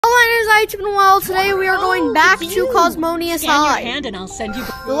Hi, it's been a while. Today we are going back to Cosmonius High. Hand and I'll send you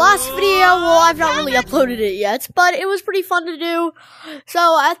The last video, well, I've not really uploaded it yet, but it was pretty fun to do.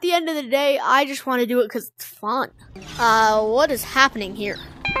 So at the end of the day, I just want to do it because it's fun. What is happening here?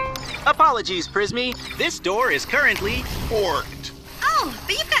 Apologies, Prismy. This door is currently forked. Oh,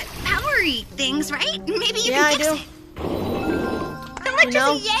 but you've got powery things, right? Maybe you Yeah, can fix I it.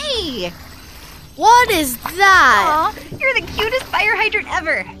 do. Yay! What is that? Aw, you're the cutest fire hydrant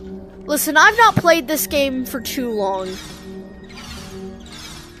ever. Listen, I've not played this game for too long.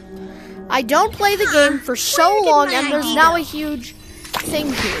 I don't play the game for so long, and there's now a huge thing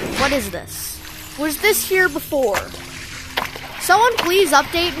here. What is this? Was this here before? Someone please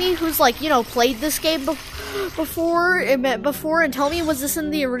update me who's played this game before and tell me, was this in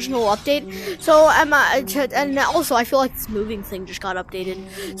the original update? So and also I feel like this moving thing just got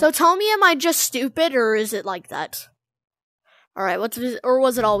updated. So tell me, am I just stupid or is it like that? All right, or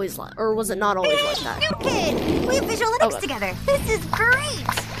was it always or was it not always like that? New kid, we have Visualytics together. This is great.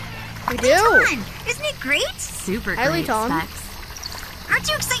 We do. Fun. Isn't it great? Super Hi, great, Tom. Specs. Aren't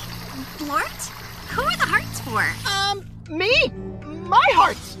you excited? Blort? Who are the hearts for? Me? My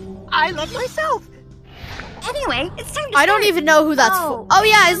hearts. I love myself. Anyway, it's time to I don't even know who that's for. Oh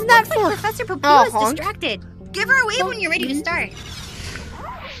yeah, isn't that Looks for? like Professor Popo is Honk. distracted. Give her a wave when you're ready to start.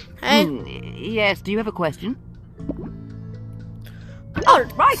 Hey. Yes, do you have a question? Oh,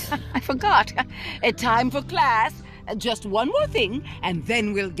 Right, I forgot. Time for class. Just one more thing, and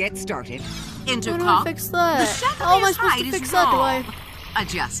then we'll get started. how do I Intercom. fix that? The How am I Chevalier's supposed hide to is fix that? Do I? wrong.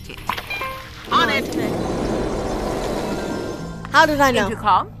 Adjust it. On it. How did I know?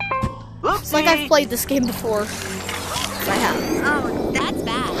 Intercom. Oopsie. It's like I've played this game before. I have. Oh, that's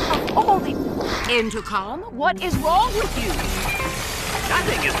bad. Hold it. Intercom, what is wrong with you?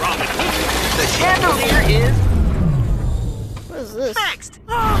 Nothing is wrong with me. The chandelier is What is this? fixed.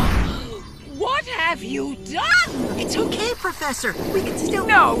 What have you done? It's okay, Professor. We can still.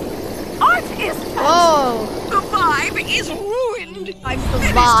 No. Art is Oh, The vibe is ruined. I'm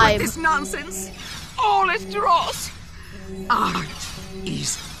finished vibe. with this nonsense. All is dross. Art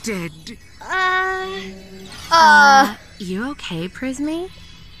is dead. You okay, Prismy?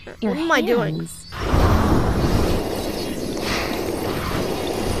 what am I doing?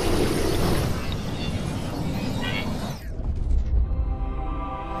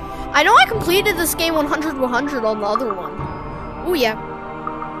 I know I completed this game 100/100 on the other one. Ooh, yeah.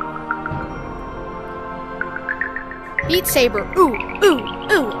 Beat Saber. Ooh, ooh,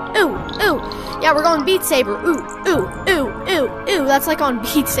 ooh, ooh, ooh. Yeah, we're going Beat Saber. Ooh, ooh, ooh, ooh, ooh. That's like on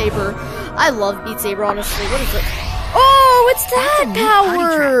Beat Saber. I love Beat Saber, honestly. What is it? Oh, it's that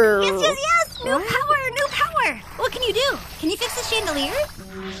power! Yes! New power! What can you do? Can you fix the chandelier?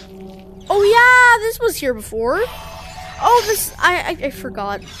 Oh yeah, this was here before. Oh, this I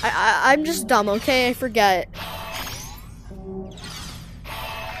forgot. I'm just dumb, okay? I forget.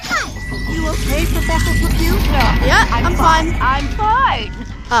 You okay, Professor Popo? Yeah, I'm fine. I'm fine.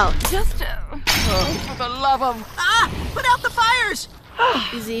 Oh, Just for the love of. Put out the fires!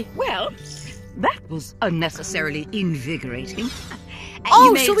 easy. Well, that was unnecessarily invigorating. Oh,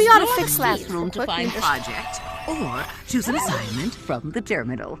 You may so we gotta explore fix the these classroom real to quick find and just- project, or choose an assignment from the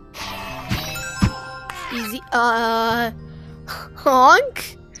terminal. Easy. Honk?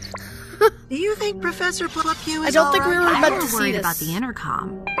 Do you think Professor Popo is I don't think we all were right? meant to see this.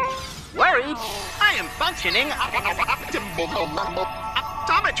 intercom. Worried? I am functioning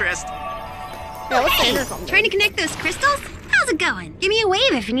optometrist. Yeah, what's the intercom? Trying to connect those crystals? How's it going? Give me a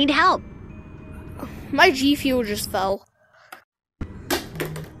wave if you need help. My G Fuel just fell.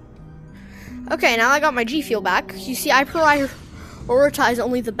 Okay, now I got my G Fuel back. You see, I prioritize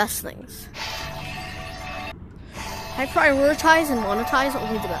only the best things. I prioritize and monetize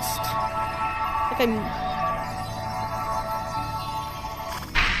only the best. Like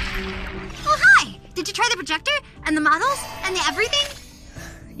Oh, hi! Did you try the projector? And the models? And the everything?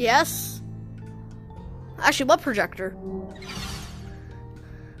 yes. Actually, what projector?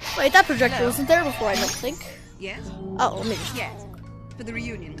 Wait, that projector wasn't there before, I don't think. Yes? Oh, let me just... Yes. For the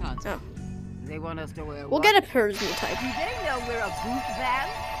reunion concert. Oh. They want us to wear We'll get a Prismy type. Do they know we're a group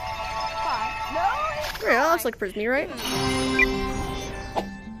band? Fine. No? Yeah, that looks like Prismy, right?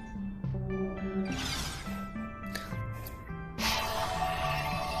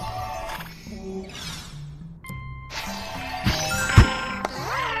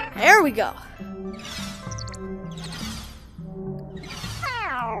 There we go.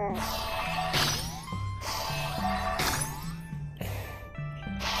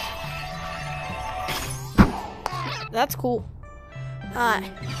 That's cool. Is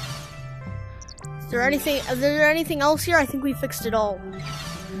there anything else here? I think we fixed it all.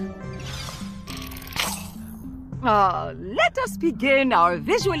 Let us begin our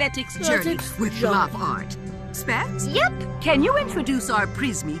visualetics journey with blob art. Specs? Yep. Can you introduce our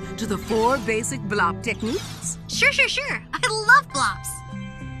Prismy to the 4 basic blob techniques? Sure. I love blobs.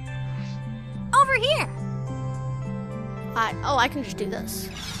 Over here. I can just do this.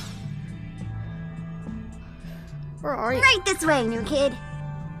 Where are you? Right this way, new kid.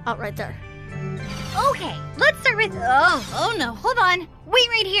 Oh, right there. Okay, let's start with... Oh no, hold on. Wait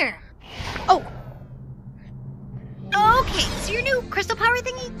right here. Oh, Okay, so your new crystal power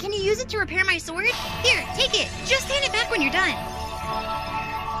thingy, can you use it to repair my sword? Here, take it. Just hand it back when you're done.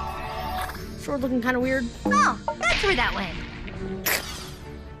 sword looking kind of weird. Oh, that's where that went.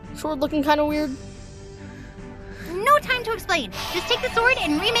 Sword looking kind of weird. No time to explain. Just take the sword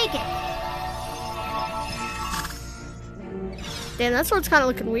and remake it. Damn, that sword's kind of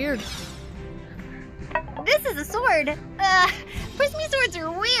looking weird. This is a sword. Prismy swords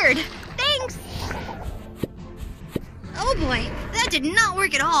are weird. Thanks. Oh boy, that did not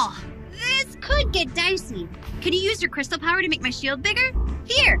work at all. This could get dicey. Can you use your crystal power to make my shield bigger?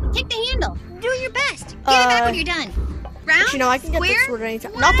 Here, take the handle. Do your best. Get it back when you're done. Round, But you know, I can get square, this sword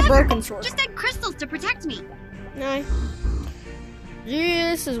anytime. Not the whatever. broken sword. Just add crystals to protect me. No.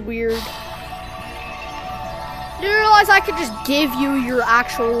 Yeah, this is weird. Do you realize I could just give you your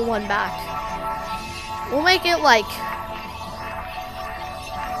actual one back? We'll make it like...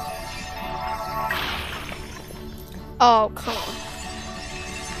 Oh, come on.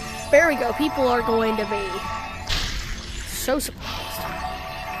 There we go. People are going to be so surprised.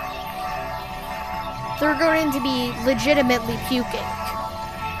 They're going to be legitimately puking.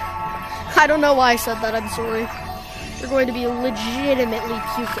 I don't know why I said that. I'm sorry. They're going to be legitimately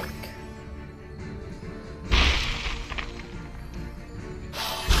puking.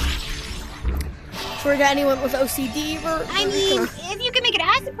 For anyone with OCD, I mean, if you can make it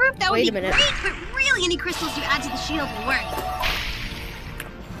acid-proof, that would Wait be a minute. great, but really any crystals you add to the shield will work.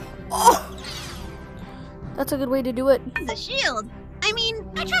 Oh! That's a good way to do it. The shield? I mean,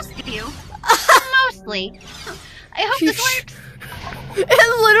 I trust you. Mostly. I hope this works.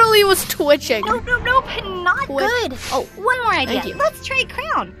 It literally was twitching. Nope, not good. Oh, One more idea. thank you. Let's try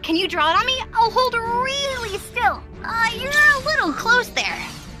crown. Can you draw it on me? I'll hold really still. You're a little close there.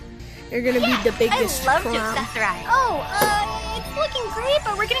 You're gonna be the biggest I love crown. to accessorize. Oh, it's looking great,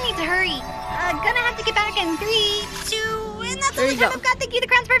 but we're gonna need to hurry. Gonna have to get back in 3, 2, and that's There all the you time go. I've got. Thank you, the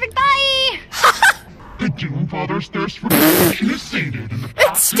crown's perfect. Bye! The Doomfather's thirst for destruction is sated in the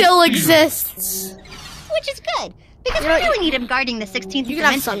It still exists. Which is good, because You we know, really need him guarding the 16th You can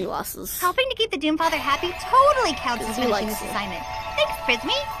dimension. have sunglasses. Helping to keep the Doomfather happy totally counts as He finishing likes this it. assignment. Thanks,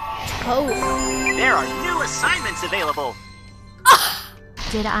 Prismy. Oh, There are new assignments available.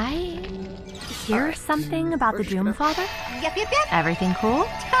 Did I hear something about the Doomfather? Yep. Everything cool?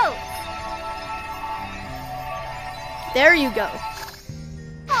 Totes. there you go.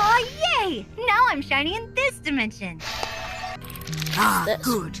 Aw, yay! Now I'm shiny in this dimension. Ah, This.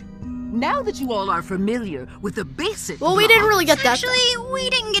 good. Now that you all are familiar with the basic Well, we didn't really get that. Actually, we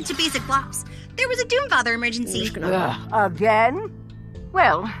didn't get to basic blobs. There was a Doomfather emergency. Again?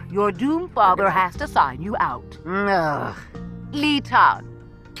 Well, your Doomfather has to sign you out. Lita,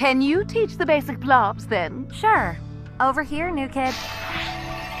 can you teach the basic blobs then? Sure. Over here, new kid.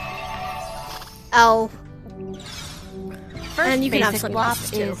 L. First And you can have basic blop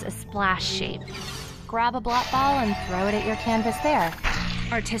sunglasses, too. is a splash shape. Grab a blop ball and throw it at your canvas there.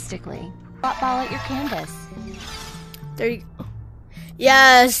 Artistically. Blop ball at your canvas. There you go.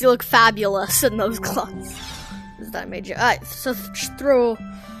 Yes, you look fabulous in those clothes. Is that made you? Alright, so just throw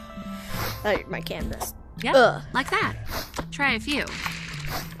at my canvas. Yep, Ugh. like that. Try a few.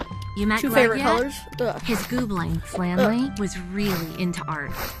 You met 2 Gleg favorite yet? colors. Ugh. His goobling, Flanley, was really into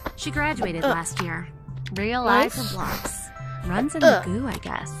art. She graduated last year. Real Nice. life or blocks? Runs in the Ugh. goo, I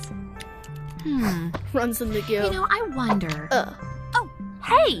guess. Runs in the goo. You know, I wonder,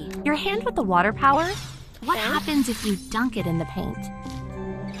 Hey! Your hand with the water power? What happens if you dunk it in the paint?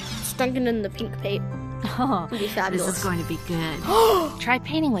 Stunking in the pink paint. Oh, It'd be this fabulous. is going to be good. try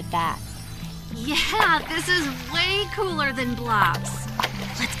painting with that. Yeah, this is way cooler than blobs.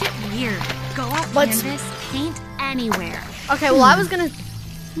 Let's get weird. Go off Let's- canvas, paint anywhere. Okay, well, I was gonna.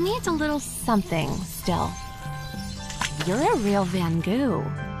 Needs a little something still. You're a real Van Gogh.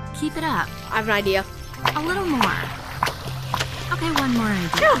 Keep it up. I have an idea. A little more. Okay, one more idea.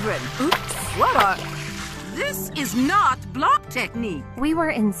 Children, what are... This is not block technique. We were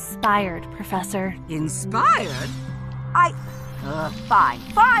inspired, Professor. Inspired?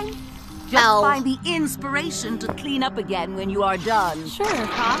 Fine. Just L. find the inspiration to clean up again when you are done. Sure,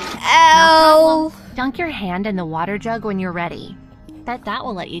 Pop. L. Dunk your hand in the water jug when you're ready. Bet that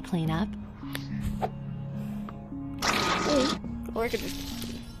will let you clean up. Or I could just...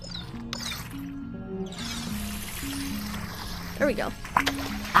 There we go.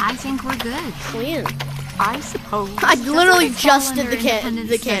 I think we're good. Clean. I suppose. I literally Doesn't it just fall did the under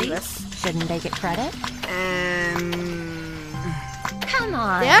independent canvas. Shouldn't they get credit? Come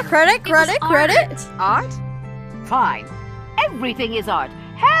on. Yeah, credit. Art? Fine. Everything is art.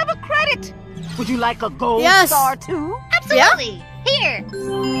 Have a credit. Would you like a gold Yes. star too? Absolutely. Here.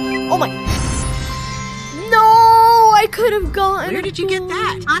 Oh my... No! I could have gotten... Where did you get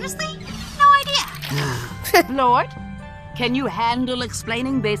that? Honestly, no idea. Lord, can you handle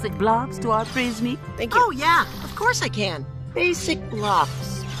explaining basic blobs to our Prismy? Thank you. Oh, yeah, of course I can. Basic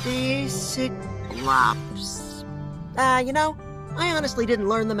blobs. Basic blobs. You know, I honestly didn't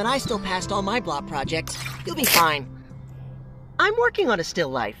learn them and I still passed all my blob projects. You'll be fine. I'm working on a still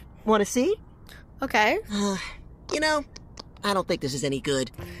life. Want to see? Okay. You know, I don't think this is any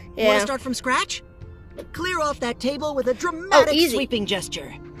good. Yeah. Want to start from scratch? Clear off that table with a dramatic easy. sweeping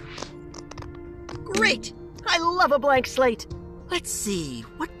gesture. Great! I love a blank slate. Let's see,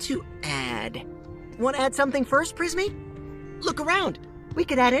 what to add? Want to add something first, Prismy? Look around. We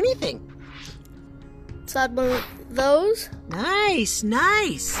could add anything. Let's add one of those. Nice,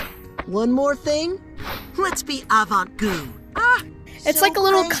 nice. One more thing. Let's be avant-garde. It's so like a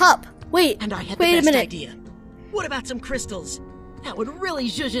little great. cup. Wait, And I had wait the a best minute. idea. What about some crystals? That would really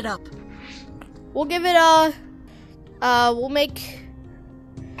zhuzh it up. We'll give it we'll make...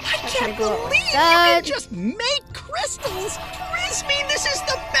 I can't go believe like you that. can just make crystals! Prismy, this is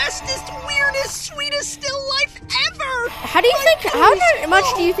the bestest, weirdest, sweetest still life ever! How do you think, much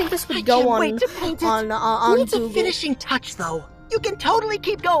do you think this would I go can't on, wait to paint it. on Needs Google? a finishing touch, though. You can totally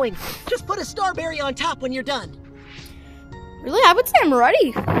keep going. Just put a starberry on top when you're done. Really? I would say I'm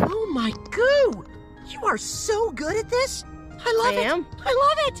ready. Oh my goo! You are so good at this! I love I it! am. I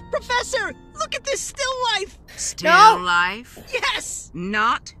love it! Professor, look at this still life! Still No. life? Yes!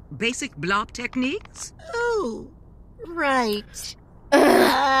 Not basic blob techniques? Oh, right.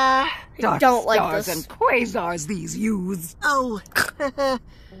 Don't like stars this. and quasars these use. Oh,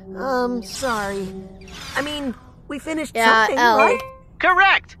 sorry. I mean, we finished Yeah, something, L. right?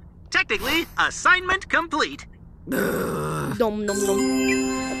 Correct. Technically, assignment complete. Nom nom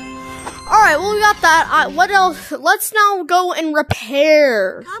nom. Alright, well we got that. What else? Let's now go and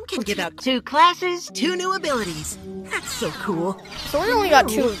repair. Tom can give out 2 classes, 2 new abilities. That's so cool. So we only got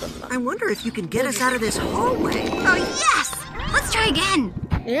 2 of them. I wonder if you can get us out of this hallway. Oh, yes! Let's try again.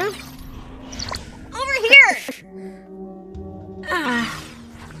 Yeah? Over here. I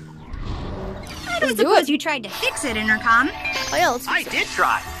don't do suppose it. you tried to fix it, Intercom. Oh yeah, let's I did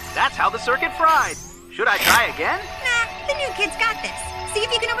try. That's how the circuit fried. Should I try again? Nah, the new kid's got this. See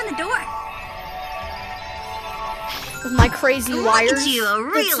if you can open the door. with my crazy Look wires. at you, a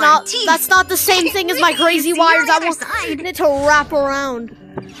real That's not the same thing as my crazy See wires. you I on the want other side. it to wrap around.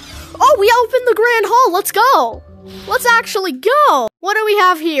 Oh, we opened the grand hall. Let's go. Let's actually go. What do we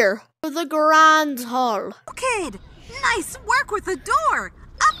have here? The grand hall. Kid, nice work with the door.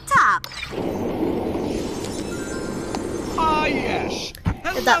 Up top. Ah, yes.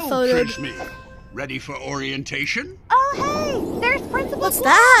 Get that Hello, photoed. Prismy. Ready for orientation? Oh, hey, there's Principal What's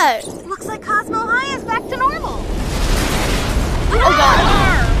Black. that? Looks like Cosmo High is back to normal. Oh god.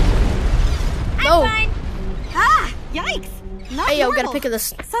 No. Fine. Ah, yikes. Not Hey yo, normal. get a pic of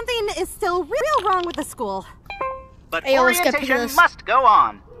this. Something is still real wrong with the school. But Hey, let's get orientation this. must go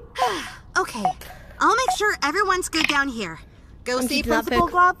on. Okay, I'll make sure everyone's good down here. Go I'm see keeping that Principal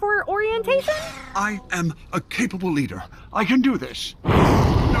pic. Glob for orientation? I am a capable leader. I can do this. No,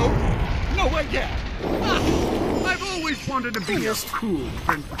 I can't. Ah, I've always wanted to be a cool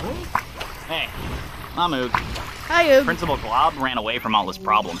principal. Hey, Mahmood. Hi, you. Principal Glob ran away from all his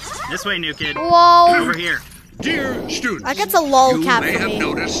problems. This way, new kid. Whoa. Over here. Dear students, That gets a lol you cap may for have me.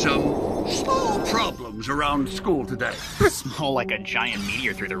 noticed some small problems around school today. Small like a giant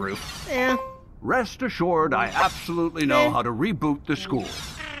meteor through the roof. Yeah. Rest assured, I absolutely know how to reboot the school.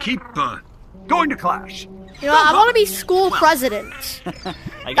 Keep going to class. You know, I want to be school president.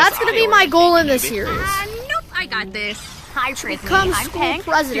 That's gonna be my goal in this series. Nope, I got this. Hi, Prismy. Become I'm school Hank,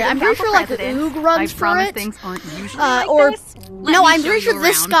 president. I'm student pretty sure council like president. Hoog runs I for promise it. things aren't usually like Or this. no, I'm me pretty show sure you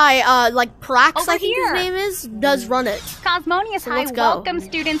this around. guy, like Prax, Over I think here. his name is, does run it. Cosmonius So High let's go. welcome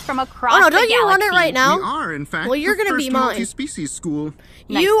students from across Oh no, the don't you run it galaxy. right now? We are, in fact, Well, you're the gonna be first mine. multi-species school.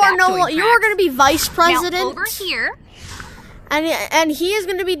 Nice You are factoid, you are Prax. gonna be vice Now, president, over here, and he is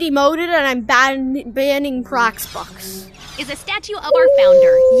gonna be demoted, and I'm banning Prax bucks. is a statue of our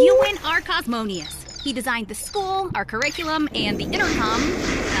founder, Ewan R. Cosmonius. He designed the school, our curriculum, and the intercom.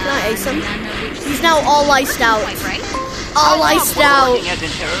 I ace him? None of which He's now all iced out. quite right. All iced out. Working as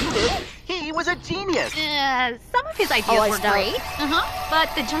intern, he was a genius. Some of his ideas were great. But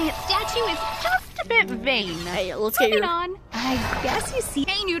the giant statue is just a bit vain. Hey, let's get Moving on. I guess you see.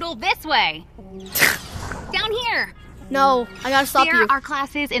 Hey, Noodle, this way. Down here. No, I gotta stop there you. There are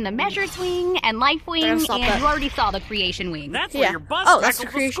classes in the Measures Wing and Life Wing, and you already saw the Creation Wing. That's where your bus that's the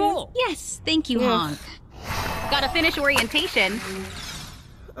Creation school. Yes, thank you, Honk. Gotta finish orientation.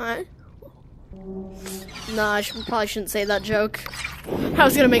 Alright. Nah, probably shouldn't say that joke. I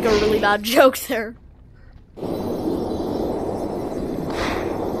was gonna make a really bad joke there.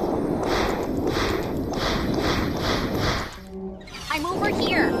 I'm over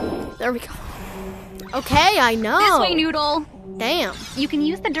here. There we go. Okay, I know. This way, Noodle. Damn. You can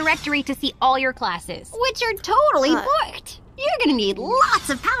use the directory to see all your classes. Which are totally booked. You're gonna need lots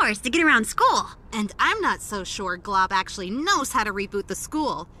of powers to get around school. And I'm not so sure Glob actually knows how to reboot the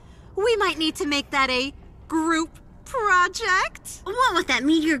school. We might need to make that a group project. What with that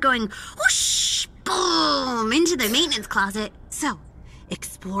meteor going whoosh, boom, into the maintenance closet. So,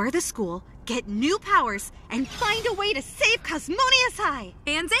 explore the school, get new powers, and find a way to save Cosmonius High.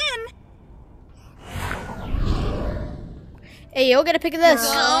 Hands in! Hey, yo, get a pic of this.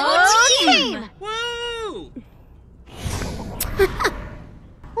 Go team! Woo!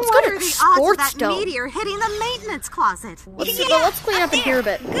 Let's go to the odds Sports of that Dome. meteor hitting the maintenance closet? Let's clean up in here a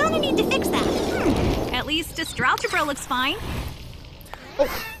bit. Gonna need to fix that. At least Astralgebra looks fine. Oh,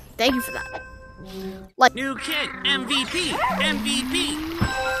 thank you for that. New kid, MVP, MVP.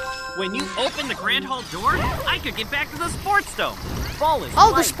 When you open the Grand Hall door, I could get back to the Sports Dome. Ball is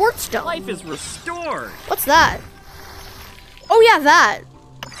the Sports Dome. Life is restored. What's that? Oh yeah, that.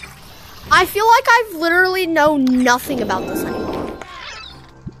 I feel like I've literally know nothing about this anymore.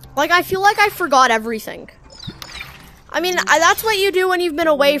 Like, I feel like I forgot everything. I mean, that's what you do when you've been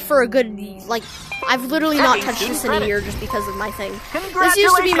away for a good, like, I've literally not touched this in a year just because of my thing. This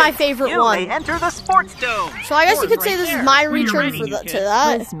used to be my favorite one. You may enter the Sports Dome. So I guess you could say this is my return to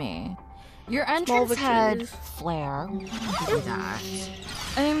that. Prismy. Your entrance had flair. Do that.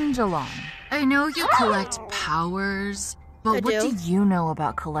 Angelon. I know you collect powers, but what do you know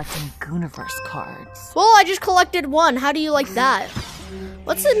about collecting Gooniverse cards? Well, I just collected one. How do you like that?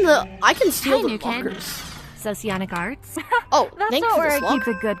 What's in the... I can steal the lockers. Socionic Arts? Oh, that's thank not you where for I this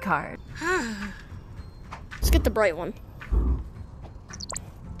keep the good card. Let's get the bright one.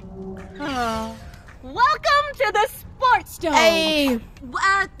 Welcome to the Sports Dome! Hey!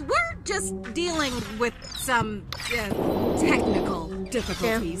 We're just dealing with some technical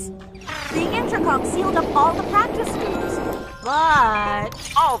difficulties. The intercom sealed up all the practice hoops, but...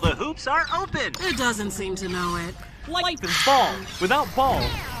 all the hoops are open! It doesn't seem to know it. Life is ball. Without ball,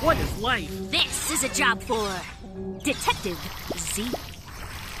 what is life? This is a job for Detective Z.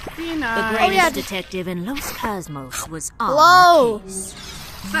 The greatest detective in Los Cosmos was on Hello. the case.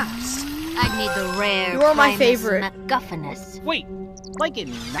 First, I'd need the rare You are my Primus favorite. MacGuffinus. Wait, like in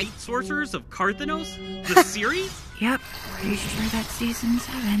Night Sorcerers of Carthanos? The series? Yep, pretty sure that's season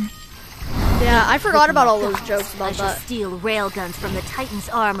 7. Yeah, I forgot about all those jokes about I shall that. steal railguns from the Titan's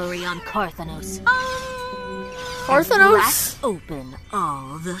armory on Carthanos. Carthanos? Crack open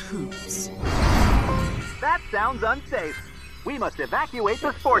all the hoops. That sounds unsafe. We must evacuate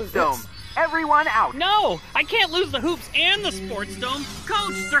the Sports Dome. Everyone out. No, I can't lose the hoops and the Sports Dome.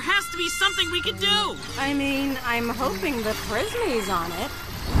 Coach, there has to be something we can do. I mean, I'm hoping the Prismy's on it.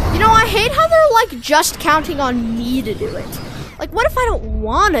 You know, I hate how they're, like, just counting on me to do it. Like, what if I don't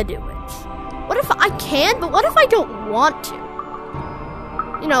want to do it? What if I can, but what if I don't want to?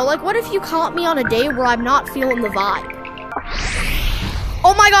 You know, like, what if you caught me on a day where I'm not feeling the vibe?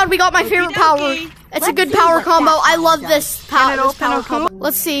 Oh my god, we got my favorite power. It's a good power combo. I love this power combo.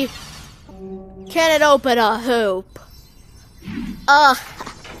 Let's see. Can it open a hoop?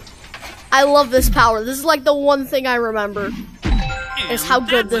 I love this power. This is like the one thing I remember. Is how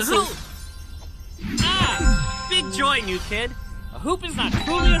good this is. Ah, big joy, new kid. A hoop is not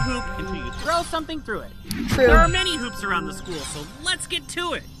truly a hoop until you throw something through it. True. There are many hoops around the school, so let's get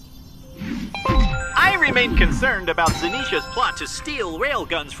to it. I remain concerned about Zanisha's plot to steal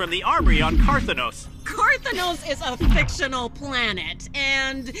railguns from the armory on Carthanos. Carthanos is a fictional planet,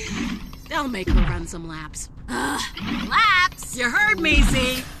 and I'll make her run some laps. Laps? You heard me,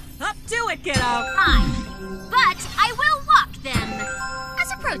 Z. Up to it, kiddo. Fine. But I will walk them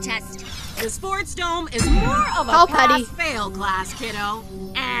as a protest. The Sports Dome is more of a pass-fail class, kiddo.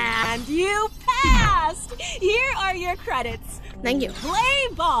 And you passed! Here are your credits. Thank you. Play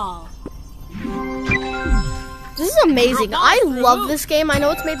ball. This is amazing. I love this game. I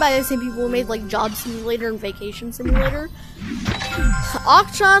know it's made by the same people who made like Job Simulator and Vacation Simulator.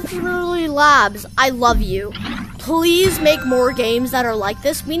 Octopular Labs, I love you. Please make more games that are like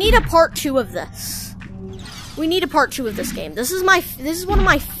this. We need a part 2 of this. We need a part 2 of this game. This is one of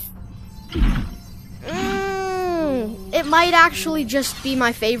my... it might actually just be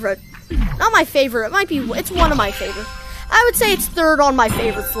my favorite. Not my favorite. It's one of my favorites. I would say it's 3rd on my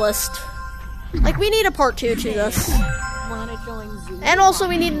favorites list. Like, we need a part 2 to this. And also,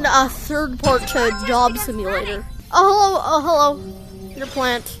 we need a 3rd part to Job Simulator. Oh, hello. Your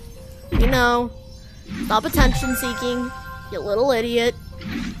plant. You know. Stop attention seeking. You little idiot.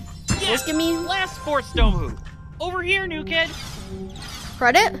 Yes! Just give me... Last Sports Dome hoop. Over here, new kid.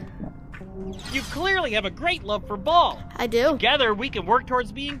 Credit? You clearly have a great love for ball. I do. Together, we can work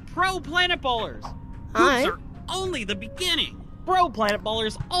towards being pro planet bowlers. Hi. Hoops are only the beginning. Pro planet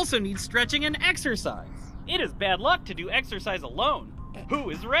bowlers also need stretching and exercise. It is bad luck to do exercise alone.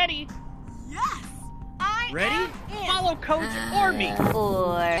 Who is ready? Yes! Ready? Follow Coach or me.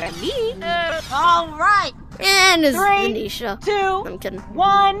 Or me. All right. And it's 3, Zanisha. 2, I'm kidding.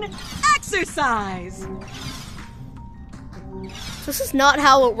 1, exercise. This is not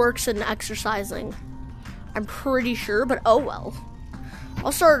how it works in exercising. I'm pretty sure, but oh well.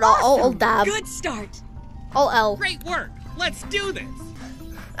 I'll start. Awesome. I'll dab. Good start. I'll L. Great work. Let's do this.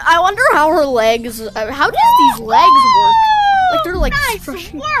 I wonder how her legs. How does these legs work? Like they're like nice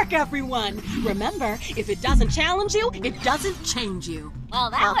stretching. work, everyone. Remember, if it doesn't challenge you, it doesn't change you.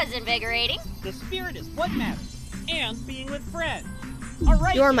 Well, that was invigorating. The spirit is what matters, and being with friends. All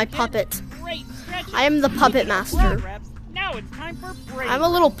right, You are my kid. puppet. Great stretching. I am the puppet master. Reps. Now it's time for brain. I'm a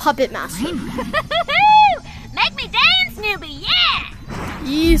little puppet master. Make me dance, newbie, yeah!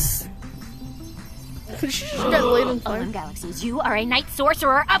 Yes. She's getting late on fire. Olin Galaxies, you are a night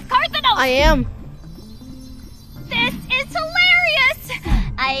sorcerer of Carthanos! I am. This is hilarious!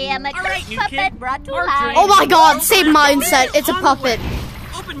 I am a right, ghost new puppet kid. brought to Archery. life. Oh my god, same mindset. It's a puppet.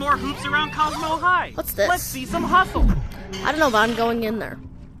 Open more hoops around Cosmo High. What's this? Let's see some hustle. I don't know, but I'm going in there.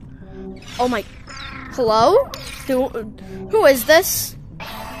 Oh my... Hello? Who is this?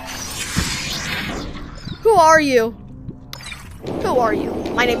 Who are you? Who are you?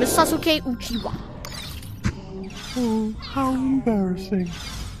 My name is Sasuke Uchiwa. Oh, how embarrassing.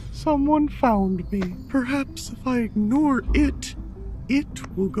 Someone found me. Perhaps if I ignore it,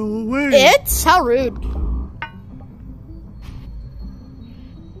 it will go away. It's? How rude.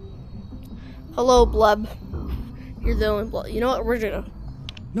 Hello, Bleb. You're the only Bleb. You know what? We're gonna...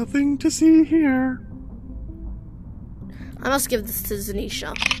 Nothing to see here. I must give this to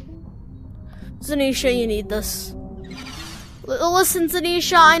Zanisha. Zanisha, you need this. Listen,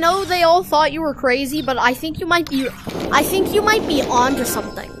 Zanisha, I know they all thought you were crazy, but I think you might be onto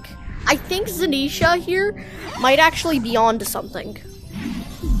something. I think Zanisha here might actually be onto something.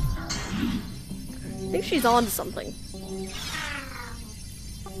 I think she's onto something.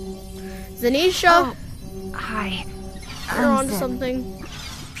 Zanisha! Oh, hi. You're onto something.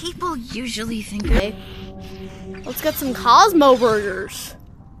 People usually think... Okay. Let's get some Cosmo burgers.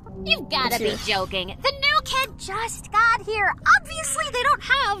 You've gotta be joking. The new kid just got here. Obviously, they don't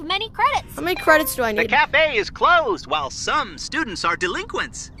have many credits. How many credits do I need? The cafe is closed while some students are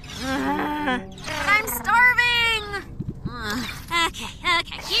delinquents. I'm starving! Okay.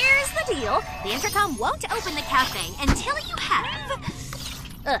 Here's the deal. The intercom won't open the cafe until you have...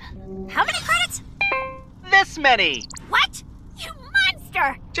 how many credits? This many. What? You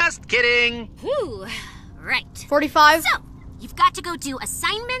monster! Just kidding. Whew. Right. 45? So, you've got to go do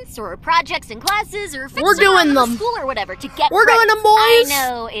assignments or projects in classes or fix We're doing them. School or whatever to get We're credits. doing them, boys. I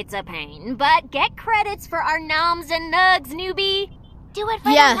know it's a pain, but get credits for our noms and nugs, newbie. Do it for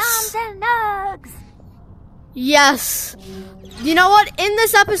the noms and nugs. Yes. You know what? In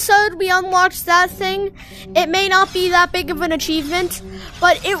this episode, we unlocked that thing. It may not be that big of an achievement,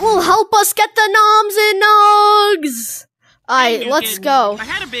 but it will help us get the noms and nugs. Alright, let's go. I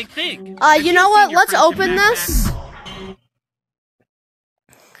had a big thing. You know what? Let's open this.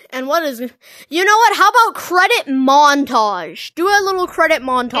 And what is it? You know what? How about credit montage? Do a little credit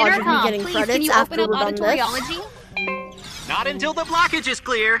montage of me getting credits after we're done this. Not until the blockage is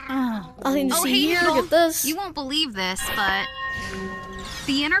clear. Nothing to see here. Get this. You won't believe this, but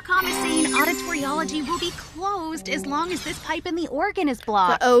the intercom is saying auditoriology will be closed as long as this pipe in the organ is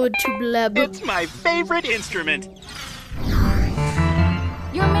blocked. The ode to Bleb. It's my favorite instrument.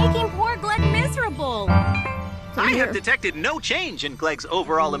 You're making poor Glegg miserable. I have detected no change in Glegg's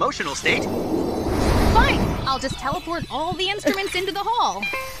overall emotional state. Fine, I'll just teleport all the instruments into the hall.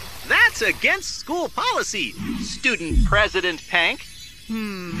 That's against school policy, Student President Pank.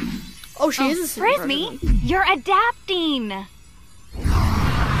 Oh, she is a student Frisbee, president. you're adapting.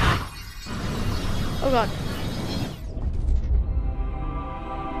 Oh god.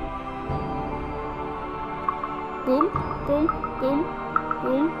 boom, boom, boom,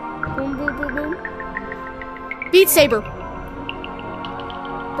 boom, boom, boom, boom, boom. Beat Saber.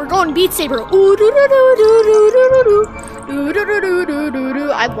 We're going Beat Saber. Ooh, doo, doo, doo, doo, doo, doo, doo, doo, doo, doo, doo, doo,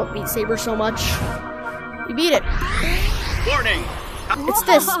 doo. I love Beat Saber so much. We beat it. Warning! It's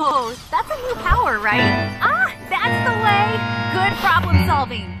this. Whoa, that's a new power, right? Ah, that's the way. Good problem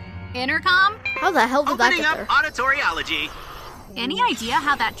solving. Intercom? How the hell did that Opening get up there? auditoriology. Any idea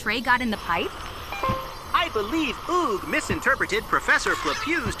how that tray got in the pipe? I believe Oog misinterpreted Professor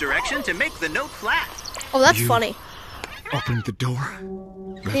Flapew's direction to make the note flat. Oh, that's funny. Opened the door.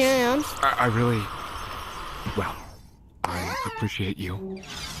 And? I really... Well, I appreciate you.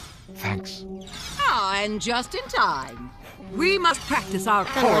 Thanks. Ah, and just in time. We must practice our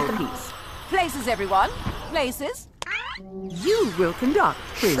choral piece. Places, everyone. Places. You will conduct,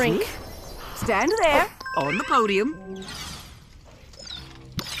 Frisbee. Shrink. Stand there, on the podium.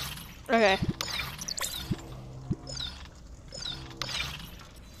 Okay.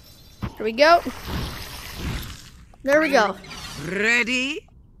 Here we go. There we go. Ready?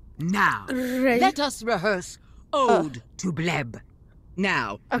 Now, Ready. let us rehearse Ode to Bleb.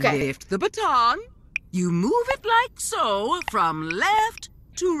 Now, Okay. lift the baton. You move it like so, from left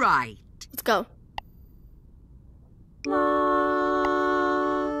to right. Let's go.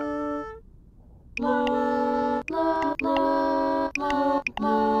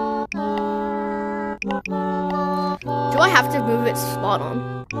 Do I have to move it spot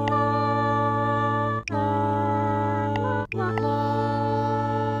on?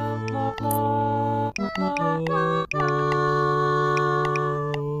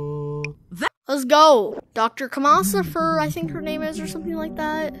 Let's go. Dr. Kamasa for, I think her name is, or something like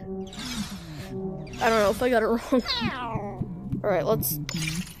that. I don't know if I got it wrong. Alright, let's...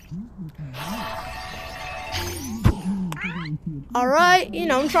 Alright, you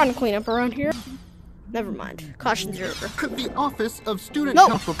know, I'm trying to clean up around here. Never mind. Caution 0. Could the Office of Student No.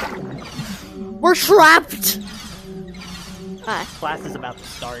 Council... We're trapped! Hi. Class is about to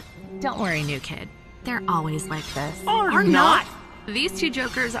start. Don't worry, new kid. They're always like this. Or not. These two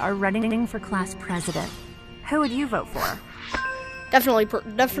jokers are running for class president. Who would you vote for? Definitely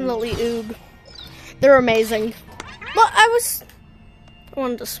Oog. They're amazing. But I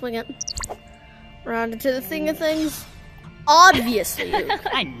wanted to swing it around into the thing of things. Obviously, Oog.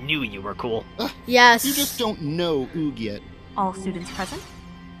 I knew you were cool. Yes. You just don't know Oog yet. All students present,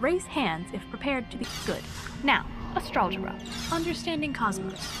 raise hands if prepared to be good. Now, astrology, understanding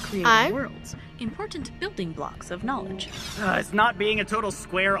cosmos, creating worlds, important building blocks of knowledge. Is not being a total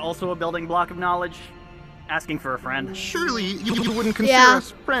square also a building block of knowledge? Asking for a friend. Surely you wouldn't consider us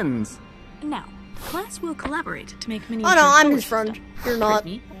friends. Now, class will collaborate to make many. Oh no, I'm his friend. You're not.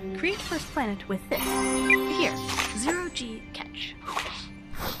 Create first planet with this. Here, 0G catch.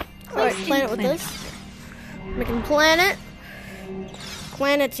 Alright, planet with this. Making planet.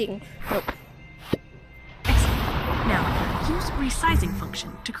 Planeting. Nope. Now, use resizing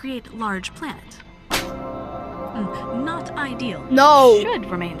function to create large planet. Not ideal. No. Should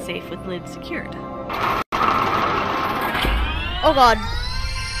remain safe with lid secured. Oh god.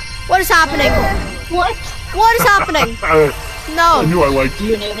 What is happening? What? What is happening? No. I knew I liked you.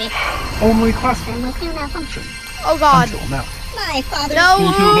 You knew me. Only classified Clear malfunction. Oh god. until now. My father. No,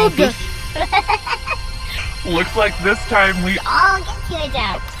 Oog. Looks like this time we... I'll get to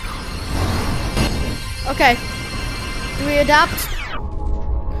adapt. Okay. Do we adapt?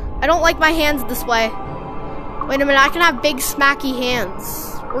 I don't like my hands this way. Wait a minute, I can have big smacky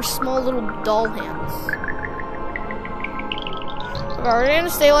hands. Or small little doll hands. Are we gonna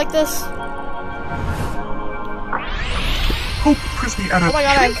stay like this? Hope Crispy added Oh my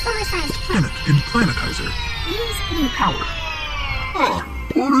god, planet in Planetizer. Use new power.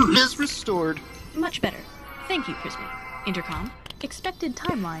 Order is restored. Much better. Thank you, Crispy. Intercom, expected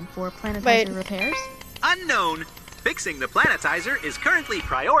timeline for planetizer repairs? Unknown. Fixing the planetizer is currently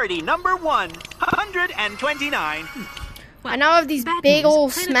priority number 129. I now have these big news,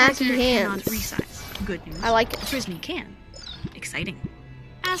 old planetizer smacky cannot hands. Resize. Good news. I like it. Frisbee can. Exciting.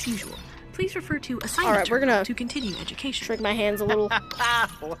 As usual, please refer to assignment Alright, we're gonna to continue education. Trick my hands a little.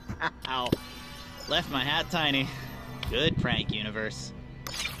 Wow. Left my hat tiny. Good prank, universe.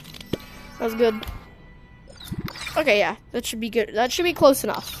 That was good. Okay, yeah, that should be good. That should be close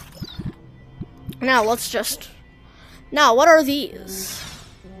enough. Now, let's just... Now, what are these?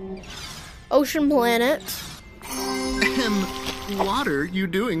 Ocean planet. What are you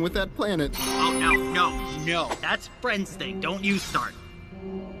doing with that planet? Oh, no. That's Friend's thing. Don't you start.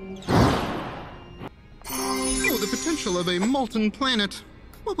 Oh, the potential of a molten planet.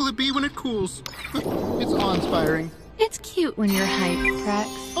 What will it be when it cools? It's awe-inspiring. It's cute when you're hyped, Prax.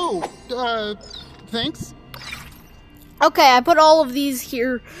 Oh, thanks. Okay, I put all of these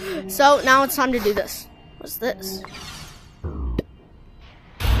here. So now it's time to do this. What's this?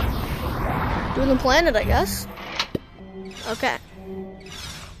 Doing the planet, I guess. Okay.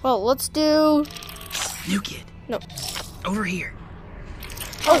 Well, let's do... New kid. No. Over here.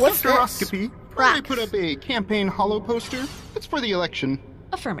 Oh, what's this? Doctoroscopy. I put up a campaign holo poster. It's for the election.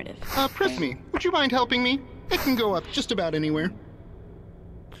 Affirmative. Prismy, would you mind helping me? It can go up just about anywhere.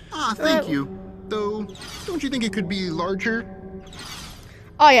 Ah, thank you. Though, don't you think it could be larger?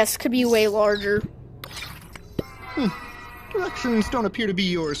 Oh yes, could be way larger. Directions don't appear to be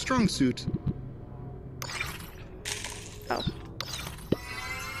your strong suit. Oh.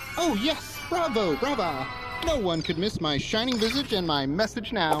 Oh yes, bravo, brava. No one could miss my shining visage and my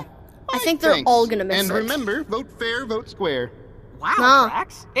message now. I think they're all gonna miss and it. And remember, vote fair, vote square. Wow,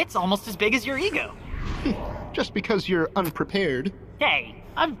 Drax, it's almost as big as your ego. Just because you're unprepared. Hey,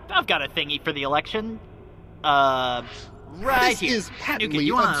 I've got a thingy for the election. Right this here. Is patently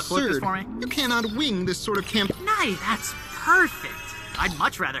you wanna flip this absurd. for me? You cannot wing this sort of camp. Nice, that's perfect. I'd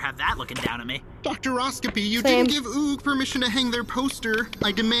much rather have that looking down at me. Doctoroscopy, you Same. didn't give Oog permission to hang their poster.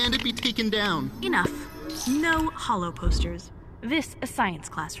 I demand it be taken down. Enough. No hollow posters. This a science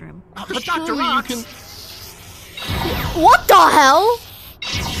classroom. But Dr. Rocks... What the hell?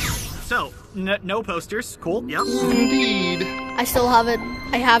 So, no posters. Cool, yep. Indeed. I still have it.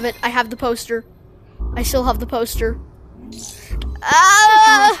 I have it. I have the poster. I still have the poster.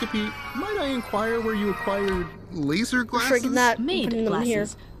 Doctoroscopy, might I inquire where you acquired laser glasses? Freaking that. Made Putting them glasses. here.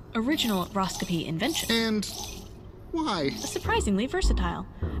 Original Roscopy invention. And why? Surprisingly versatile.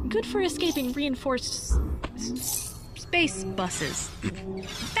 Good for escaping reinforced space buses.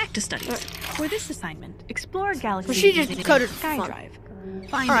 Back to studies. For this assignment, explore galaxies She just using coded SkyDrive.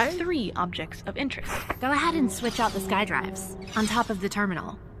 Find 3 objects of interest. Go ahead and switch out the sky drives on top of the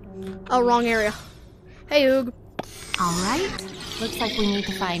terminal. Oh, wrong area. Hey, Oog. All right. Looks like we need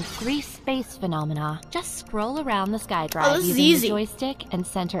to find 3 space phenomena. Just scroll around the sky drive this is using easy. the joystick and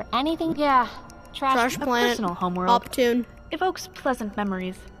center anything. Yeah. Trash Planet, personal homeworld. Optune, Evokes pleasant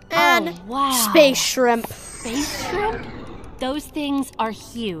memories. and Oh, wow. Space Shrimp. Space shrimp? Those things are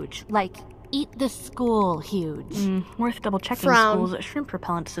huge. Like, eat the school huge. Worth double checking Frown. schools' shrimp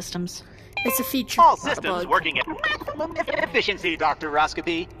repellent systems. It's a feature. All not a systems bug. working at maximum efficiency, Dr.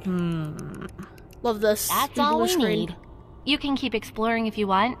 Roscopy. Love this. That's Visual all we screen. need. You can keep exploring if you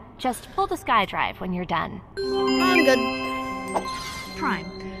want. Just pull the sky drive when you're done. I'm good. Prime.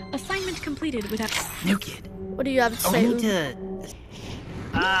 Assignment completed without... New kid. What do you have to say? We need Oog?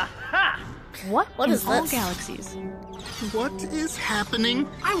 to... Aha! What in is all this? galaxies. What is happening?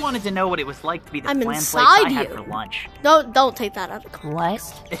 I wanted to know what it was like to be the I'm flan inside flakes I had you. for lunch. No, don't take that out of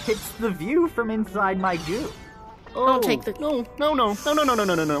context. What? It's the view from inside my goo. Don't take the. No.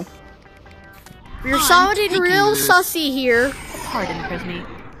 You're sounding real sussy here. Pardon, Prismy.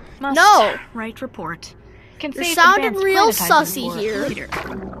 Must No. write report. Can You're save sounding advanced real planetizing sussy for here. later.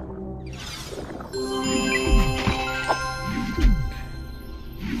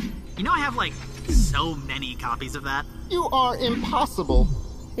 You know I have, like, so many copies of that. You are impossible.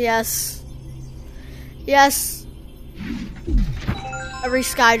 Yes. Yes. Every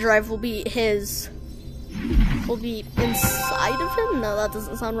sky drive will be his. Will be inside of him? No, that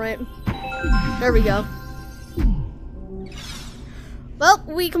doesn't sound right. There we go. Well,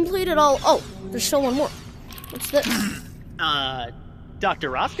 we completed all. Oh, there's still one more. What's this? Dr.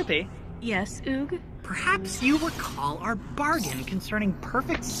 Roscopy? Yes, Oog? Perhaps you recall our bargain concerning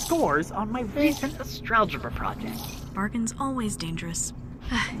perfect scores on my recent astralgebra project. Bargain's always dangerous.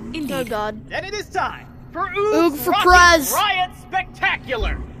 Indeed. Oh God. Then it is time for Oog Oog's for Rocket Prez. Riot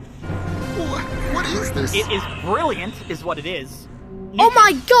Spectacular. What is this? It is brilliant, is what it is. Oh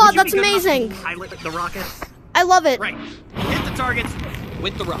my God, Would you that's be good enough to amazing. Pilot the rockets. I love it. Right. Hit the targets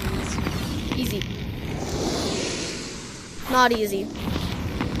with the rockets. Easy. Not easy.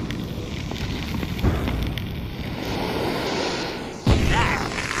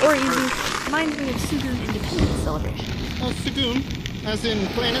 Or easy. Reminds me of Sugun Independence Celebration. Sugun? As in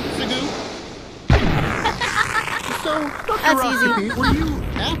Planet Sugun? So, Dr. That's easy. Roscopy, were you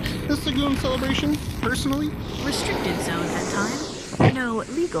at the Sugun celebration, personally? Restricted zone at time. No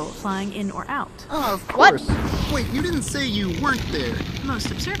legal flying in or out. Of What? course. Wait, you didn't say you weren't there. Most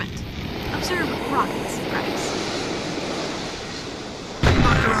observant. Observe rockets, perhaps.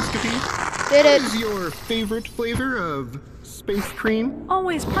 Dr. Roscopy, Did it. what is your favorite flavor of space cream?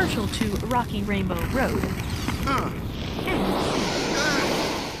 Always partial to Rocky Rainbow Road.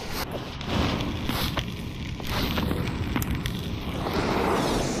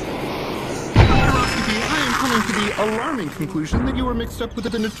 I am coming to the Alarming conclusion that you were mixed up with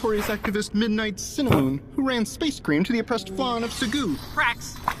the notorious activist Midnight Cinnamon, who ran Space Cream to the oppressed Flan of Segu.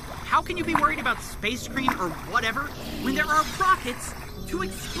 Prax, how can you be worried about Space Cream or whatever when there are rockets to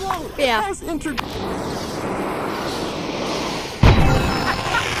explode? Yeah.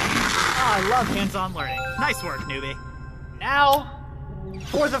 I love hands-on learning. Nice work, newbie. Now,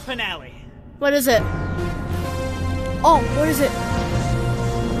 for the finale. What is it? Oh, what is it?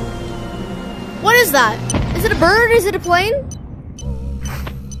 What is that? Is it a bird? Is it a plane?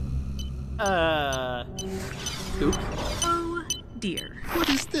 Oops. Oh, dear. What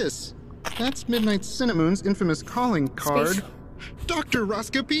is this? That's Midnight Cinnamoon's infamous calling card. Dr.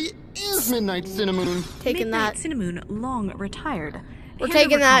 Roscopy is Midnight Cinnamon. Taking Midnight that. Cinnamon, long retired. We're Hand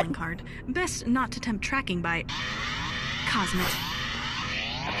taking over that. calling card. Best not to tempt tracking by Cosmic.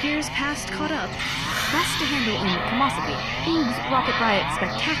 Appears past caught up. Best to handle only Comosopy. Oogs Rocket Riot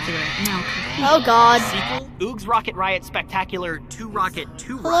Spectacular now complete. Oh God. Sequel, Oogs Rocket Riot Spectacular 2 Rocket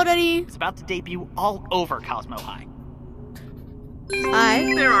 2 Hello, Rocket. Daddy. It's about to debut all over Cosmo High.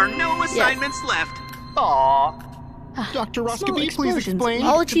 Hi. There are no assignments left. Aww. Dr. Roscopy, please explain.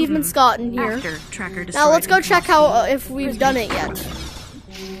 All achievements gotten here. After tracker Now let's go check how if we've done it yet.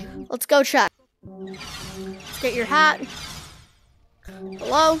 Let's go check. Let's get your hat.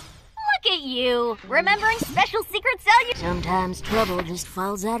 Hello? Look at you, remembering special secret salutations. Sometimes trouble just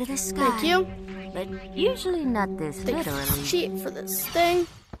falls out of the sky. Thank you. But usually not this Thank you literally. cheat for this thing.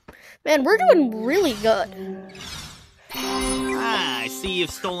 Man, we're doing really good. Ah, I see you've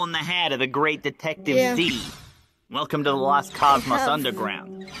stolen the hat of the great Detective Yeah. Z. Welcome to the Lost Cosmos have.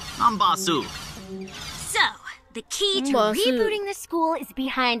 Underground. I'm Basu. So, the key to Basu. rebooting the school is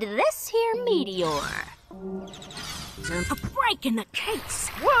behind this here meteor. A break in the case.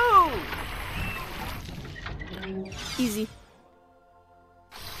 Whoa! Easy.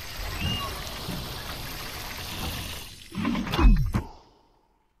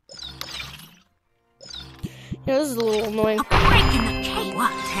 Yeah, this is a little annoying. A break in the case.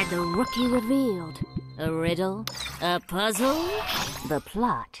 What had the rookie revealed? A riddle? A puzzle? The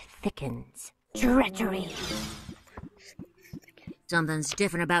plot thickens. Treachery. Something's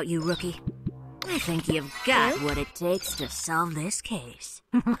different about you, rookie. I think you've got what it takes to solve this case.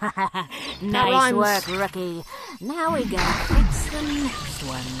 Nice rhymes. work, rookie. Now we gotta fix the next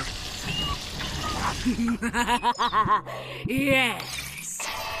one. Yes.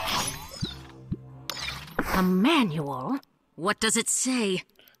 A manual? What does it say?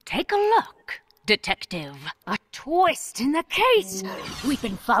 Take a look, detective. A twist in the case. We've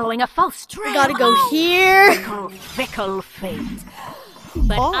been following a false trail. We gotta go here. Fickle fate.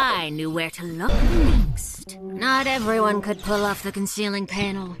 But I knew where to look next. Not everyone could pull off the concealing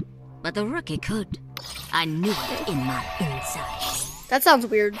panel, but the rookie could. I knew it in my insides. That sounds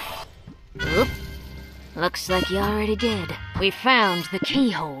weird. Oop. Looks like you already did. We found the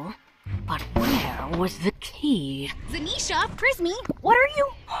keyhole, but where was the key? Zanisha, Prismy, what are you?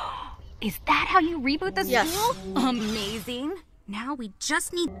 Is that how you reboot the Yes. school? Amazing. Now we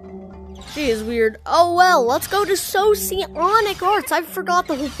just need... She is weird. Oh well, let's go to Socionic Arts. I forgot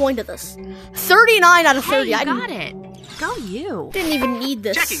the whole point of this. 39 out of 30. Hey, you got it. Go you. Didn't even need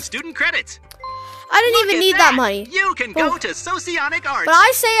this. Checking student credits. I didn't even need that money. You can go to Socionic Arts. But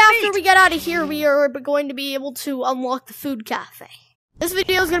I say after we get out of here, we are going to be able to unlock the food cafe. This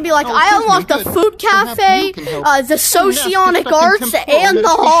video is going to be like, I unlocked the food cafe, the Socionic Arts, and the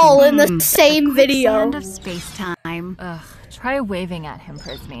hall in the same video. End of space-time. Ugh, try waving at him,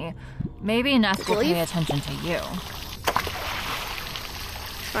 Prismy. Maybe Ness will pay attention to you.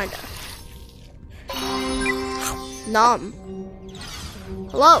 Kinda. Nom.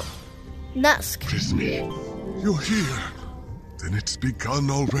 Hello. Nesk. Prismy, you're here. Then it's begun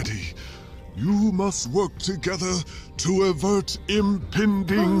already. You must work together to avert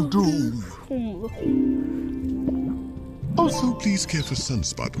impending doom. Also, please care for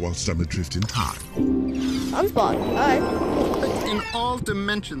Sunspot whilst I'm adrift in time. Sunspot, alright. In all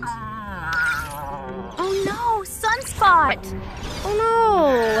dimensions. Oh no, Sunspot! Oh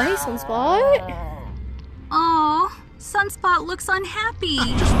no, hey Sunspot. Aw, Sunspot looks unhappy.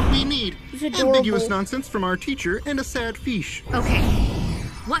 Just what we need. adorable. Ambiguous nonsense from our teacher and a sad fiche. Okay,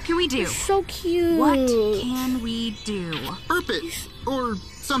 what can we do? So cute. What can we do? Burp it, or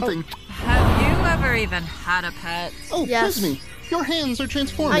something. Have you ever even had a pet? Oh, Yes. Prismy, your hands are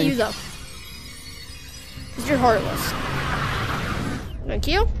transforming. Not you though. Because you're heartless. Thank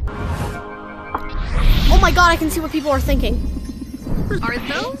you. Oh my god, I can see what people are thinking. Are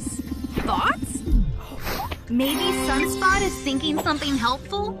those thoughts? Maybe Sunspot is thinking something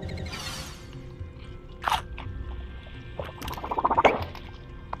helpful?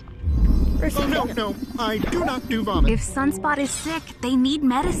 Where's embarrassing. No, I do not do vomit. If Sunspot is sick, they need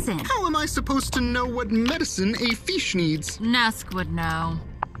medicine. How am I supposed to know what medicine a fish needs? Nesk would know.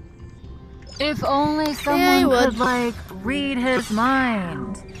 If only someone could, like, read his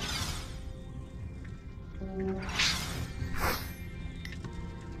mind.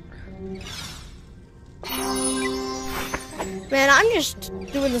 Man, I'm just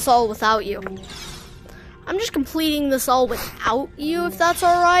doing this all without you. I'm just completing this all without you, if that's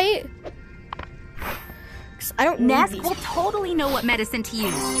alright. I don't need Nesk these. will totally know what medicine to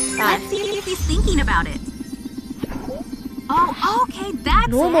use. Let's see if he's thinking about it. Oh, okay, that's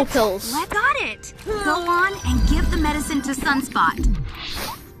normal pills. Let's got it. Go on and give the medicine to Sunspot.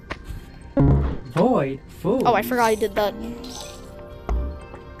 Void food. Oh, I forgot I did that.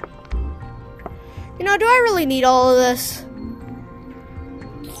 You know, do I really need all of this?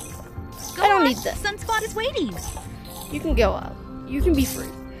 I don't need this. Sunspot is waiting. You can go out. You can be free.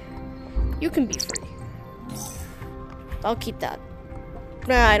 You can be free. I'll keep that.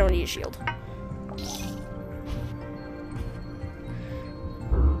 Nah, I don't need a shield.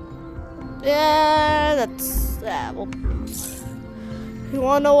 Yeah, that's... well... You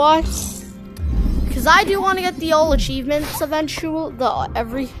wanna know why? Because I do want to get the all achievements eventually,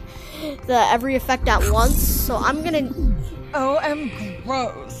 every effect at once, so I'm gonna... OM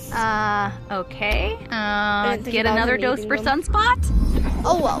gross. Okay. Get another dose for Sunspot?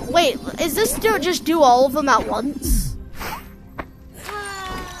 Oh, well, wait, is this just do all of them at once?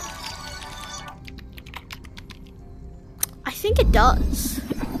 I think it does.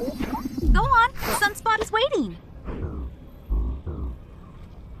 Go on, Sunspot is waiting.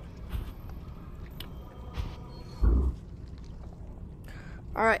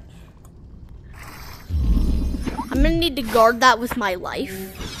 Alright. I'm gonna need to guard that with my life.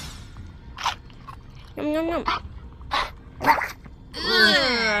 Yum, yum, yum.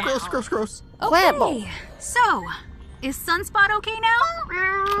 Gross. Okay, so, is Sunspot okay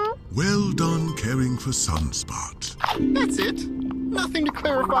now? Well done caring for Sunspot. That's it? Nothing to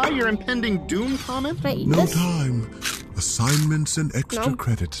clarify your impending doom comment? No time. Assignments and extra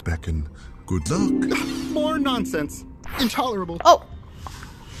credits beckon. Good luck. More nonsense. Intolerable. Oh.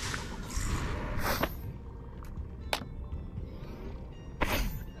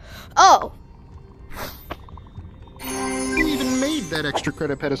 Oh. Who even made that extra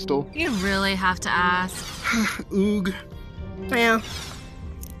credit pedestal? You really have to ask. Oog. Yeah.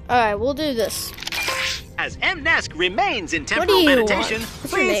 Alright, we'll do this. As MNESC remains in temporal meditation,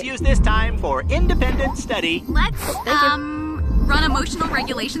 please use this time for independent study. Let's, run emotional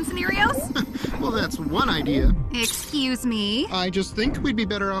regulation scenarios? Well, that's one idea. Excuse me. I just think we'd be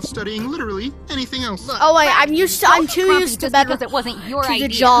better off studying literally anything else. Look, oh, wait, I'm too used to better because it wasn't your to idea.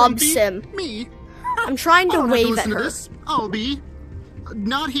 the job sim. Me? I'm trying to wave at her. This. I'll be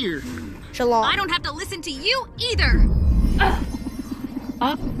not here. Shalom. I don't have to listen to you either.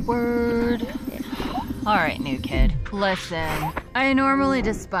 Awkward. Alright, new kid. Listen, I normally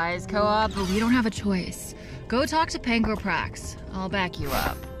despise co-op, but we don't have a choice. Go talk to Panko Prax. I'll back you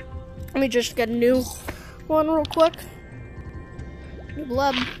up. Let me just get a new one real quick. New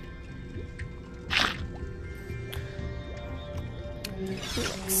bleb.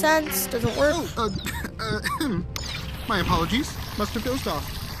 Makes sense. Doesn't work. My apologies. Must have dozed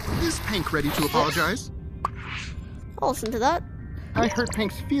off. Is Pank ready to apologize? I'll listen to that. I hurt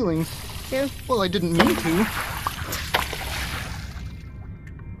Pank's feelings. Yeah. Well, I didn't mean to.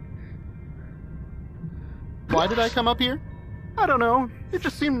 Why did I come up here? I don't know. It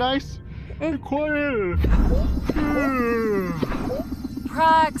just seemed nice. Quiet.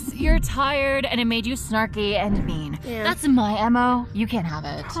 Prax, you're tired and it made you snarky and mean. Yeah. That's my MO. You can't have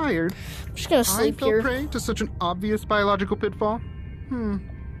it. Tired? I'm just gonna sleep I fell here. prey to such an obvious biological pitfall.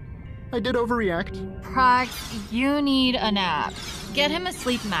 I did overreact. Prax, you need a nap. Get him a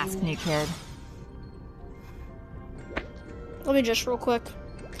sleep mask, new kid. Let me just real quick.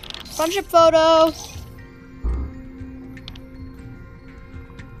 Friendship photo.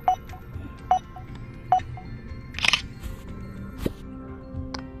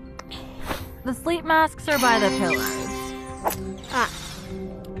 The sleep masks are by the pillars. Ah.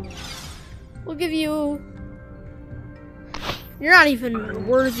 We'll give you... You're not even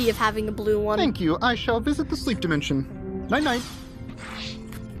worthy of having a blue one. Thank you. I shall visit the sleep dimension. Night-night.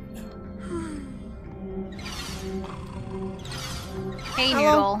 Hey,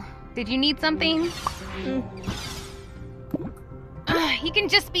 Noodle. Did you need something? He can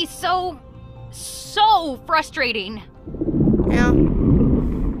just be so frustrating. Yeah.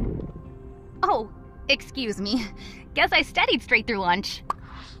 Oh, excuse me. Guess I studied straight through lunch.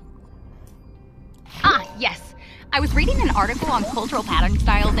 Ah, yes. I was reading an article on cultural pattern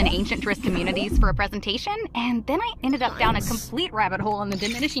styles in ancient Driss communities for a presentation, and then I ended up down a complete rabbit hole on the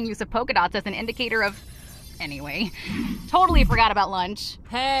diminishing use of polka dots as an indicator of... Anyway, totally forgot about lunch.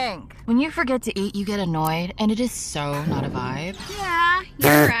 Hank, when you forget to eat, you get annoyed, and it is so not a vibe. Yeah,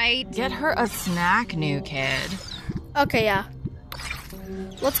 you're right. Get her a snack, new kid. Okay, yeah.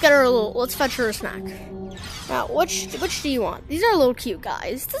 Let's get her a little. Let's fetch her a snack. Now, which do you want? These are a little cute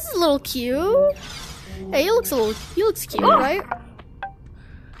guys. This is a little cute. Hey, he looks cute, right?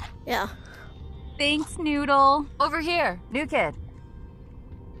 Yeah. Thanks, Noodle. Over here, new kid.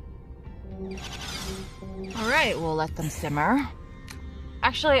 All right, we'll let them simmer.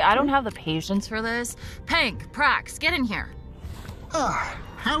 Actually, I don't have the patience for this. Pank, Prax, get in here.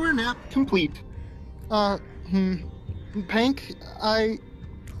 Power nap complete. Pank, I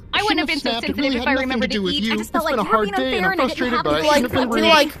wouldn't have been so sensitive if I remembered to eat. I just felt like you're being unfair and I didn't have to like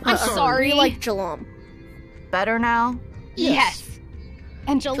today. I'm sorry. We like Jalam. Better now? Yes.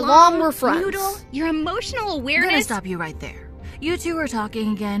 And Jalam, we're friends. Noodle, your emotional I'm awareness... gonna stop you right there. You two are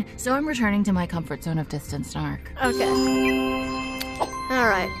talking again, so I'm returning to my comfort zone of distant snark. Okay.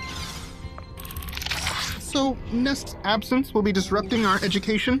 Alright. So, Nest's absence will be disrupting our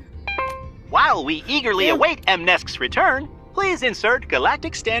education? While we eagerly await Mnesk's return, please insert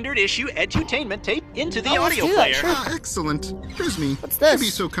Galactic Standard Issue Edutainment tape into the audio player. Excellent. Here's me. What's this? To be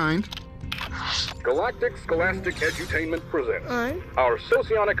so kind. Galactic Scholastic Edutainment presents our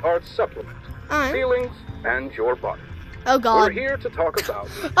Socionic Arts Supplement, Feelings and Your Body. Oh God. We're here to talk about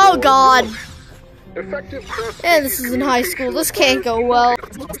oh God. Effective And this is in high school. This can't go well.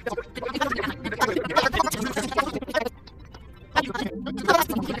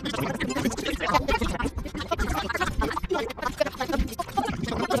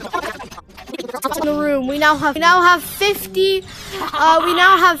 In the room. We now have 50. We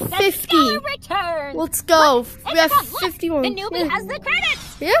now have 50. Let's go. We have 51. The newbie has the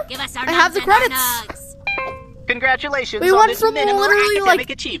credits. Yeah. Give us our I have the credits. Congratulations we on went this from minimal literally academic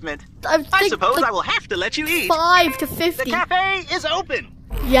like achievement. I suppose I will have to let you eat. 5 to 50. The cafe is open.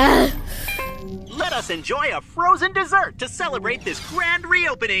 Yeah. Let us enjoy a frozen dessert to celebrate this grand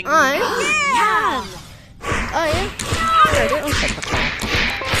reopening. Yeah.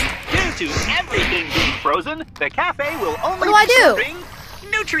 Due to everything being frozen, the cafe will only What be do I serving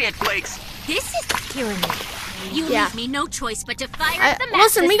nutrient flakes. This is scaring me. You leave me no choice but to fire at the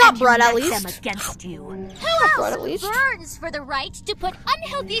listen, we got bread at least. them against you. Who else at least. burns for the right to put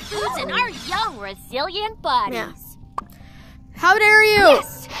unhealthy foods in our young, resilient bodies? Yeah. How dare you?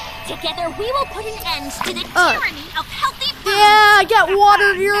 Yes. Together we will put an end to the tyranny of healthy foods. Yeah, get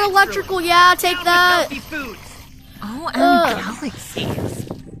water to your electrical. Yeah, take that. Healthy foods. Oh, and galaxies.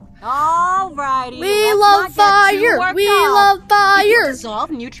 Alrighty. We love fire. We love fire. If you dissolve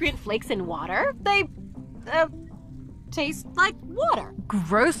nutrient flakes in water, they taste like water.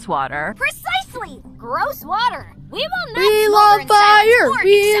 Gross water. Precisely. Gross water. We will not We love fire.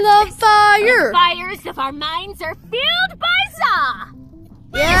 We love fire. The fires of our minds are fueled by Za.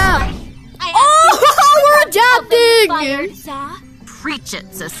 Yeah. Oh, we're adapting. Za. Preach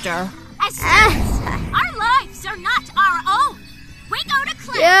it, sister. As students, our lives are not our own. We go to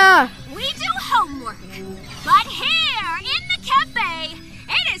class. Yeah. We do homework. But here in the cafe,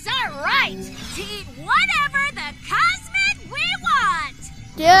 it is our right to eat whatever the cosmic we want.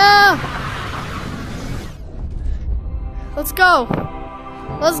 Yeah. Let's go.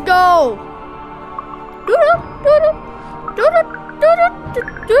 Let's go.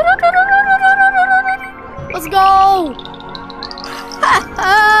 Let's go.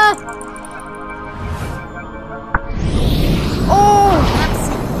 Oh.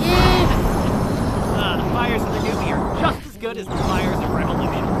 Yeah. The fires of the newbie are just as good as the fires of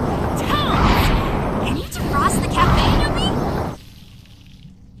Revolution. Tones! Can you defrost the cafe, newbie?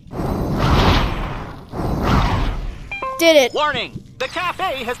 Did it. Warning! The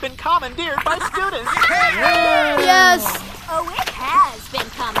cafe has been commandeered by students. Yes. Oh, it has been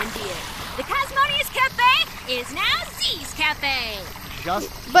commandeered. The Cosmonius Cafe is now Z's Cafe.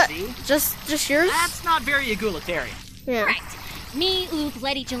 Just yours? That's not very egalitarian. Yeah. Right. Me, Oog,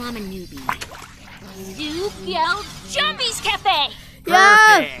 Letty, Jalam, and Newbie. Zugel Jumbies Cafe.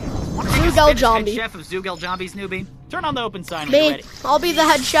 Yeah. Zugel Jambi. Chef of Zugel Jambi's newbie. Turn on the open sign when you're ready. I'll be the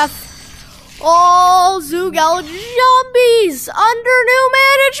head chef. All Zugel Jambies under new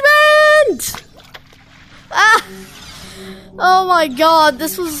management. Ah. Oh my God,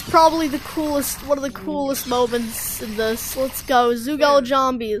 this was probably one of the coolest moments in this. Let's go, Zugel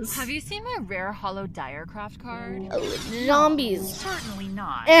Jambies. Have you seen my rare hollow Direcraft card? Jambies. Certainly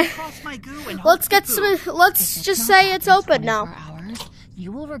not. Eh. Cross my goo and Let's get some. Let's just say it's open now.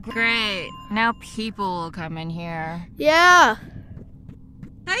 You will regret. Great. Now people will come in here. Yeah.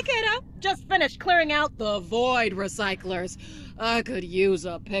 Hey, kiddo. Just finished clearing out the void recyclers. I could use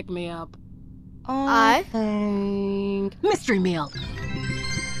a pick-me-up. I think... mystery meal.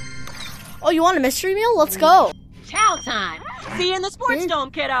 Oh, you want a mystery meal? Let's go. Chow time. See you in the sports dome,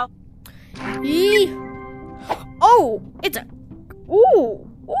 kiddo. Yee. Oh, it's a... Ooh.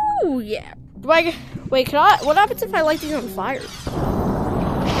 Ooh, yeah. Wait, can I... What happens if I light these on fire?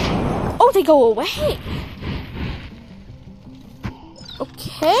 Oh, they go away.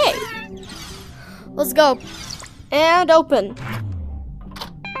 Okay. Let's go. And open.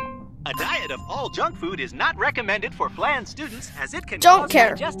 A diet of all junk food is not recommended for Flan students as it can cause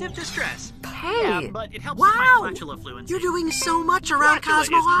digestive distress. Hey, yeah, but it helps with my flatula fluency. You're doing so much around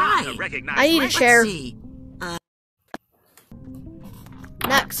Cosmo High. I need a chair.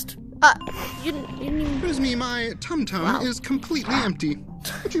 Next. Prismy, my tum-tum is completely empty.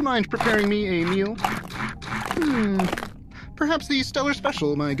 Would you mind preparing me a meal? Perhaps the Stellar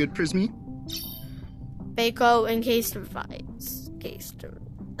Special, my good Prismy. Bako encased in fries.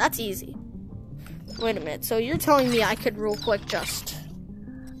 That's easy. Wait a minute, so you're telling me I could real quick just...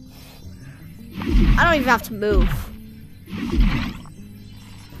 I don't even have to move.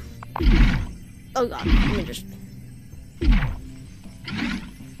 Oh god, let me just...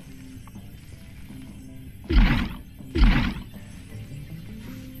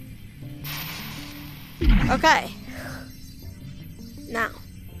 Okay. Now.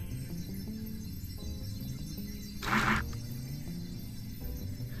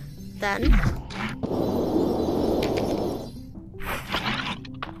 Then.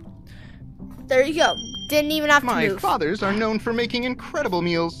 There you go. Didn't even have to move. My fathers are known for making incredible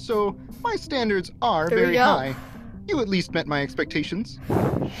meals, so my standards are very high. You at least met my expectations.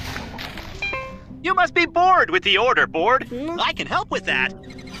 You must be bored with the order board. I can help with that.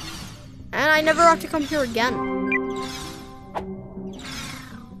 And I never have to come here again.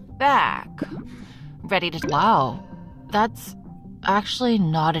 Back. Ready to... Wow. That's actually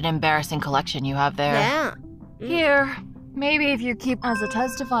not an embarrassing collection you have there. Yeah. Here. Maybe if you keep as a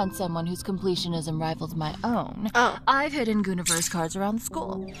test to find someone whose completionism rivals my own. Oh. I've hidden Gooniverse cards around the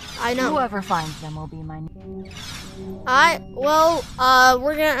school. I know. Whoever finds them will be my... Well,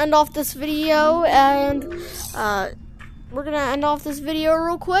 we're gonna end off this video, and,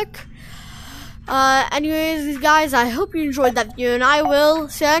 real quick. Anyways, guys, I hope you enjoyed that video, and I will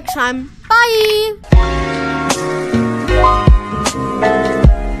see you next time. Bye!